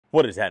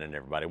What is happening,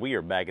 everybody? We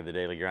are back at the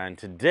Daily Grind.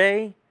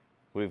 Today,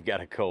 we've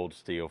got a cold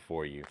steel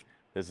for you.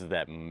 This is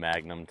that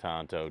Magnum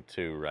Tanto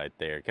 2 right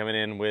there. Coming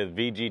in with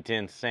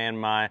VG10 San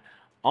Mai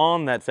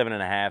on that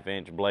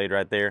 7.5-inch blade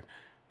right there.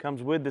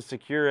 Comes with the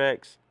Secure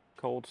X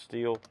cold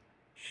steel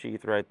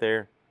sheath right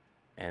there.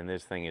 And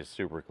this thing is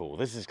super cool.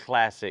 This is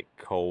classic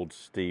cold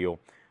steel.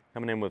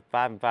 Coming in with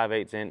 5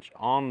 5/8 inch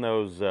on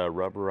those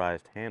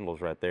rubberized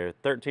handles right there.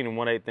 13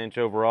 1/8 inch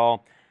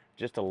overall.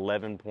 Just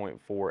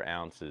 11.4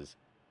 ounces.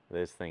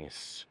 This thing is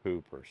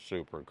super,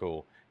 super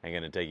cool and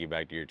going to take you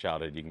back to your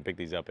childhood. You can pick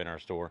these up in our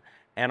store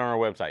and on our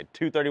website,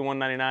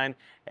 $231.99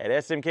 at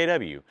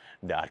smkw.com.